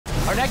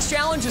Our next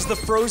challenge is the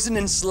frozen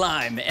in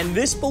slime, and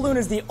this balloon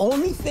is the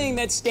only thing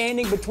that's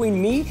standing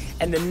between me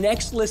and the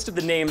next list of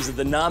the names of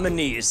the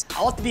nominees.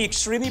 I'll have to be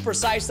extremely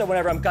precise though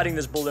whenever I'm cutting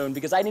this balloon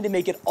because I need to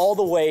make it all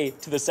the way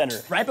to the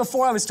center. Right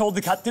before I was told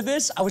to cut to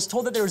this, I was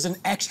told that there was an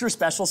extra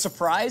special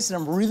surprise,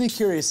 and I'm really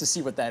curious to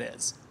see what that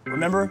is.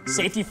 Remember,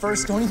 safety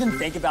first, don't even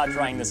think about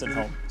trying this at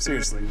home.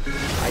 Seriously.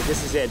 All right,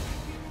 this is it.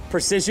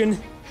 Precision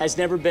has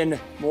never been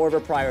more of a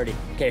priority.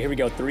 Okay, here we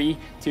go, 3,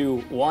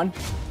 2, 1.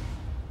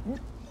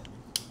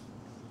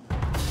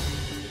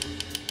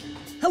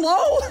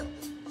 Hello?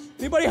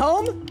 Anybody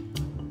home?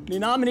 Any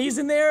nominees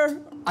in there?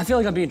 I feel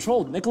like I'm being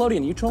trolled.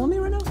 Nickelodeon, you trolling me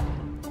right now?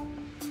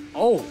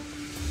 Oh.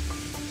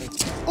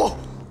 Oh!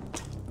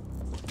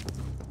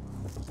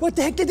 What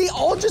the heck, did they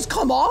all just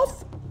come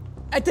off?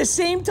 At the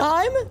same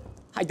time?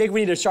 I think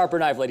we need a sharper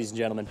knife, ladies and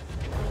gentlemen.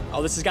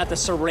 Oh, this has got the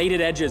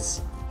serrated edges.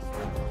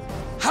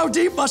 How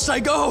deep must I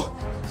go?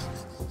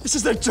 This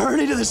is the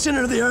journey to the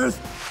center of the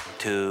earth.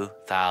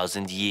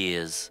 2,000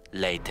 years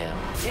later.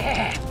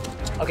 Yeah.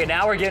 Okay,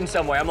 now we're getting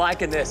somewhere. I'm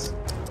liking this.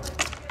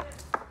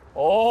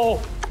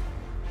 Oh.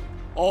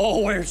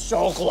 Oh, we're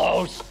so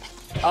close.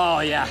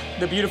 Oh, yeah.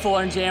 The beautiful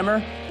orange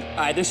hammer. All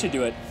right, this should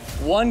do it.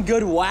 One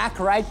good whack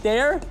right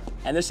there,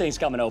 and this thing's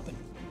coming open.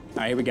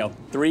 All right, here we go.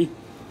 3,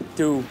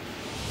 2,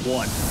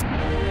 1.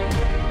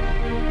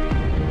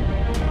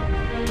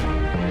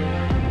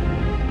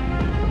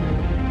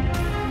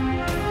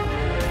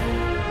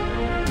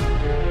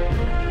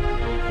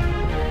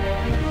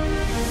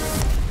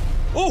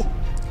 Oh!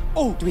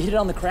 Oh, do we hit it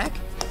on the crack?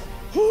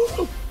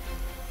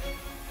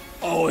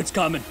 Oh, it's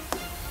coming.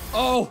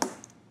 Oh!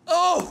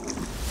 Oh!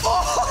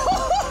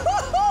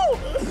 Oh!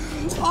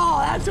 Oh,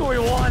 that's what we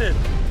wanted.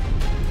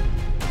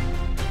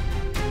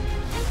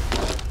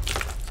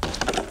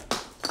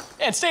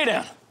 And stay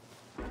down.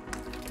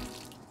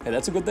 Hey,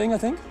 that's a good thing, I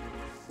think.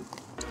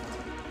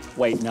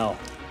 Wait, no.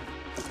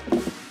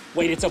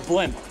 Wait, it's a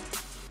blimp.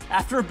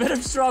 After a bit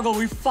of struggle,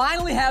 we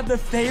finally have the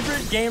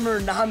favorite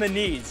gamer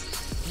nominees.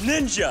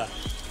 Ninja,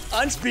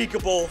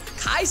 Unspeakable,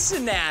 Kai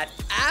Cenat,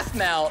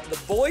 Aphmau, the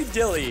boy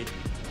Dilly.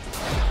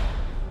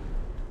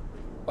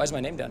 Why is my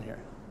name down here?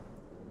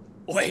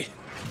 Wait,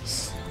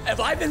 have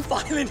I been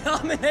finally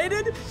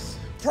nominated?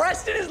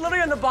 Preston is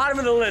literally on the bottom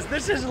of the list.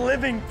 This is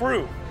living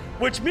proof,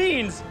 which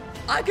means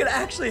I could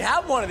actually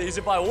have one of these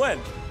if I win.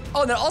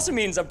 Oh, and that also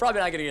means I'm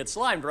probably not gonna get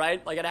slimed,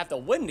 right? Like I'd have to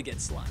win to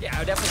get slimed. Yeah, I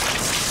would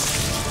definitely.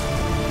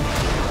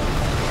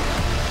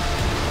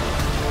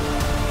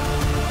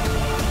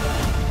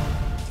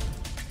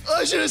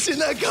 I should have seen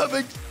that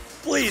coming.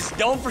 Please,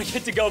 don't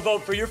forget to go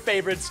vote for your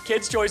favorites,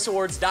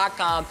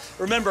 kidschoiceawards.com.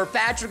 Remember,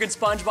 Patrick and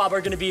SpongeBob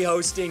are gonna be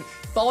hosting.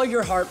 Follow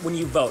your heart when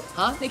you vote,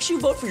 huh? Make sure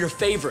you vote for your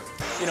favorite.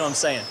 You know what I'm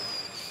saying.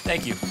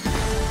 Thank you.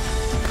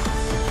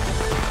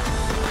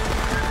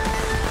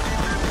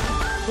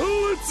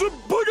 Let's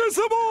booger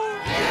some more!